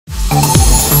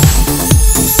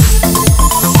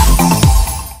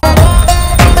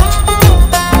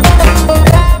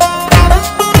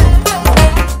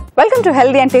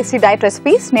healthy and tasty diet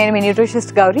recipes. నేను మీ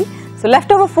nutritionist Gauri. So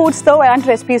left over foods తో ఎలాంటి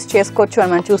recipes చేసుకోవచ్చు అని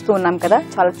మనం చూస్తూ ఉన్నాం కదా.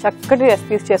 చాలా చక్కటి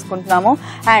రెసిపీస్ చేసుకుంటున్నాము.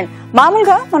 అండ్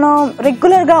మామూలుగా మనం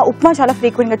రెగ్యులర్ గా ఉప్మా చాలా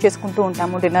ఫ్రీక్వెంట్ గా చేసుకుంటూ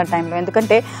ఉంటాము డిన్నర్ టైంలో.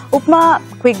 ఎందుకంటే ఉప్మా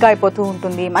క్విక్ గా అయిపోతూ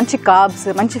ఉంటుంది, మంచి కార్బ్స్,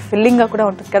 మంచి ఫిల్లింగ్ గా కూడా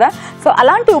ఉంటుంది కదా. సో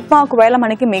అలాంటి ఉప్మా ఒకవేళ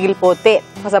మనకి మిగిలిపోతే,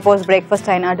 సపోజ్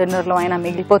బ్రేక్ఫాస్ట్ అయినా డిన్నర్ లో అయినా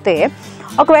మిగిలిపోతే,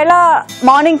 ఒకవేళ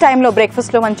మార్నింగ్ టైంలో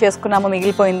బ్రేక్ఫాస్ట్ లో మనం చేసుకున్నాము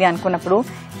మిగిలిపోయింది అనుకున్నప్పుడు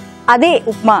అదే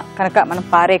ఉప్మా కనుక మనం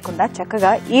పారేయకుండా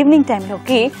చక్కగా ఈవినింగ్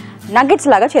టైంలోకి నగెట్స్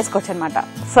లాగా చేసుకోవచ్చు అనమాట.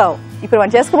 సో ఇప్పుడు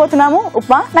మనం చేసుకోబోతున్నాము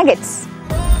ఉప్మా నగెట్స్.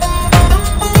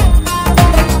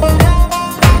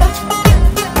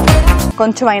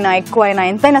 కొంచెమైనా ఎక్కువైనా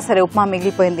ఎంతైనా సరే ఉప్మా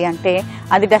మిగిలిపోయింది అంటే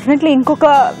అది డెఫినెట్లీ ఇంకొక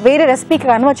వేరే రెసిపీకి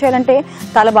కన్వర్ట్ చేయాలంటే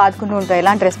తల బాదుకుంటూ ఉంటాయి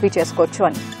ఎలాంటి రెసిపీ చేసుకోవచ్చు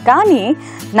అని. కానీ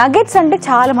నగెట్స్ అంటే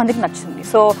చాలా మందికి నచ్చుతుంది.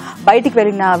 సో బయటికి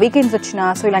వెళ్ళినా, వీకెండ్స్ వచ్చినా,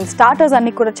 సో ఇలాంటి స్టార్టర్స్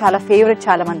అన్ని కూడా చాలా ఫేవరెట్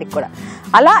చాలా మందికి కూడా.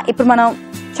 అలా ఇప్పుడు మనం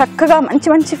చక్కగా మంచి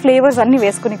మంచి ఫ్లేవర్స్ అన్ని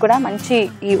వేసుకుని కూడా మంచి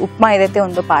ఈ ఉప్మా ఏదైతే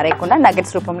ఉందో పారేయకుండా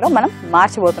నగెట్స్ రూపంలో మనం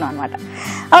మార్చిపోతున్నాం అనమాట.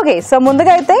 ఓకే, సో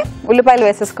ముందుగా అయితే ఉల్లిపాయలు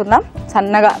వేసేసుకుందాం.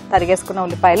 సన్నగా తరిగేసుకున్న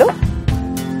ఉల్లిపాయలు,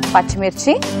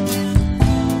 పచ్చిమిర్చి,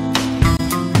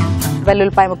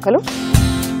 వెల్లుల్లిపాయ ముక్కలు,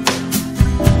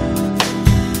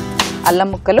 అల్లం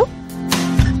ముక్కలు,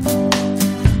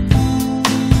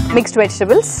 మిక్స్డ్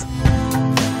వెజిటబుల్స్,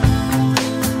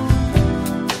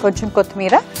 కొంచెం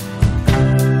కొత్తిమీర,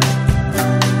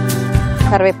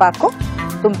 కరివేపాకు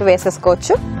తుంపి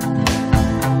వేసేసుకోవచ్చు.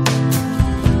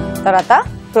 తర్వాత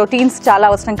ప్రోటీన్స్ చాలా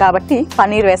అవసరం కాబట్టి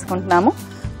పన్నీర్ వేసుకుంటున్నాము.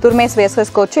 తురిమేసి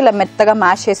వేసేసుకోవచ్చు, ఇలా మెత్తగా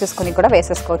మ్యాష్ చేసేసుకుని కూడా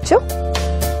వేసేసుకోవచ్చు.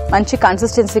 మంచి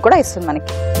కన్సిస్టెన్సీ కూడా ఇస్తుంది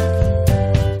మనకి.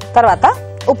 తర్వాత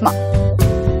ఉప్మా.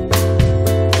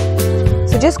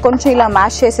 సో జస్ట్ కొంచెం ఇలా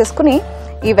మ్యాష్ చేసేసుకుని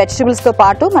ఈ వెజిటబుల్స్తో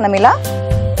పాటు మనం ఇలా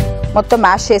మొత్తం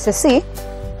మ్యాష్ చేసేసి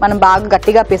మనం బాగా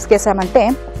గట్టిగా పిసికేసామంటే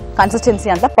కన్సిస్టెన్సీ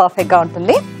అంతా పర్ఫెక్ట్గా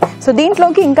ఉంటుంది. సో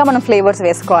దీంట్లోకి ఇంకా మనం ఫ్లేవర్స్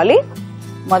వేసుకోవాలి.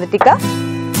 మొదటిగా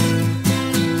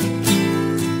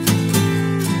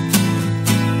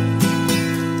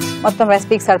మొత్తం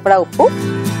రెసిపీకి సరిపడా ఉప్పు.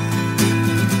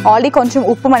 ఆల్రెడీ కొంచెం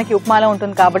ఉప్పు మనకి ఉప్మాలో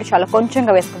ఉంటుంది కాబట్టి చాలా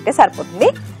కొంచెంగా వేసుకుంటే సరిపోతుంది.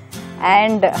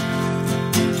 అండ్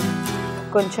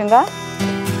కొంచెంగా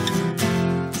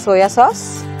soya sauce.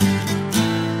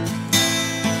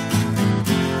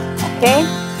 Okay,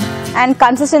 and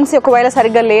consistency ఒకవేళ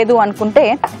సరిగ్గా లేదు అనుకుంటే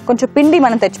కొంచెం పిండి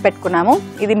మనం తెచ్చిపెట్టుకున్నాము.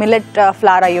 ఇది మిల్లెట్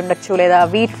ఫ్లార్ అయి ఉండొచ్చు, లేదా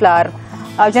వీట్ ఫ్లార్.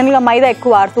 జనరల్గా మైదా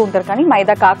ఎక్కువ వాడుతూ ఉంటారు, కానీ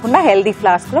మైదా కాకుండా హెల్దీ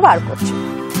ఫ్లార్స్ కూడా వాడుకోవచ్చు.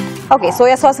 ఓకే,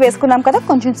 సోయా సాస్ వేసుకున్నాం కదా,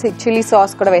 కొంచెం చిల్లీ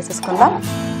సాస్ కూడా వేసేసుకుందాం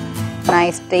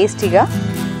నైస్ టేస్టీగా.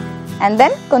 అండ్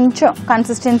దెన్ కొంచెం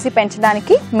కన్సిస్టెన్సీ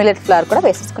పెంచడానికి మిల్లెట్ ఫ్లార్ కూడా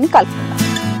వేసేసుకుని కలుపుకుందాం.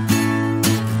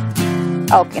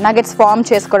 ఓకే, నగెట్స్ ఫామ్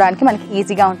చేసుకోవడానికి మనకి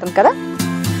ఈజీగా ఉంటుంది కదా.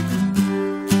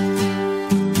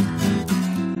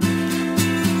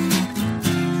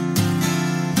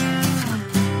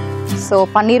 సో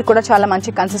పన్నీర్ కూడా చాలా మంచి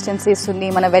కన్సిస్టెన్సీ ఇస్తుంది.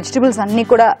 మన వెజిటబుల్స్ అన్నీ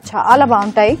కూడా చాలా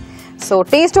బాగుంటాయి. సో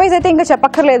టేస్ట్ వైజ్ అయితే ఇంకా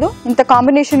చెప్పక్కర్లేదు, ఇంత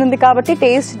కాంబినేషన్ ఉంది కాబట్టి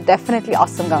టేస్ట్ డెఫినెట్లీ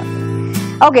ఆసమ్గా ఉంది.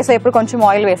 ఓకే, సో ఇప్పుడు కొంచెం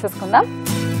ఆయిల్ వేసేసుకుందాం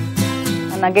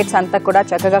నగెట్స్ అంతా కూడా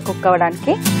చక్కగా కుక్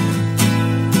అవ్వడానికి.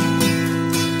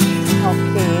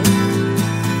 Okay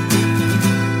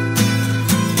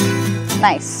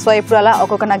nice. సో ఇప్పుడు అలా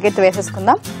ఒక్కొక్క నగెట్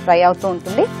వేసేసుకుందాం, ఫ్రై అవుతూ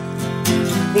ఉంటుంది.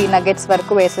 3 నగెట్స్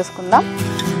వరకు వేసేసుకుందాం.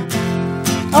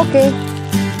 ఓకే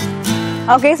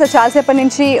ఓకే, సో చాలాసేపటి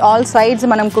నుంచి ఆల్ సైడ్స్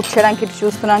మనం కుక్ చేయడానికి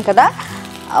చూస్తున్నాం కదా.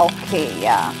 ఓకే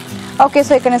యా ఓకే,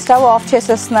 సో ఇక్కడ నేను స్టవ్ ఆఫ్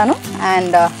చేసేస్తున్నాను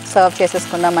అండ్ సర్వ్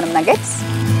చేసేసుకుందాం మనం నగెట్స్.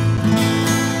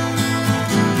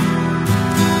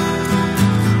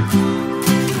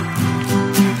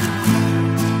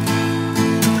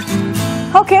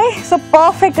 ఓకే, సో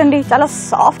పర్ఫెక్ట్ అండి, చాలా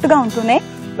సాఫ్ట్గా ఉంటున్నాయి.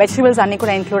 వెజిటబుల్స్ అన్నీ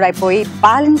కూడా ఇంక్లూడ్ అయిపోయి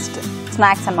బ్యాలెన్స్డ్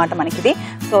స్నాక్స్ అనమాట మనకి ఇది.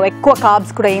 సో ఎక్కువ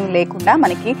కార్బ్స్ కూడా ఏం లేకుండా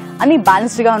మనకి అన్ని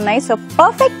బ్యాలెన్స్డ్గా ఉన్నాయి. సో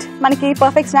మనకి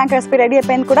పర్ఫెక్ట్ స్నాక్ రెసిపీ రెడీ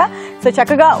అయిపోయింది కూడా. సో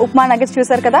చక్కగా ఉప్మా నగెట్స్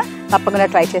చూసారు కదా, తప్పకుండా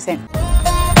ట్రై చేసేయండి.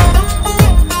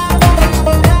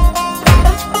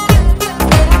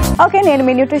 ఓకే, నేను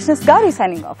మీ nutritionist Gauri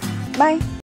signing off. Bye.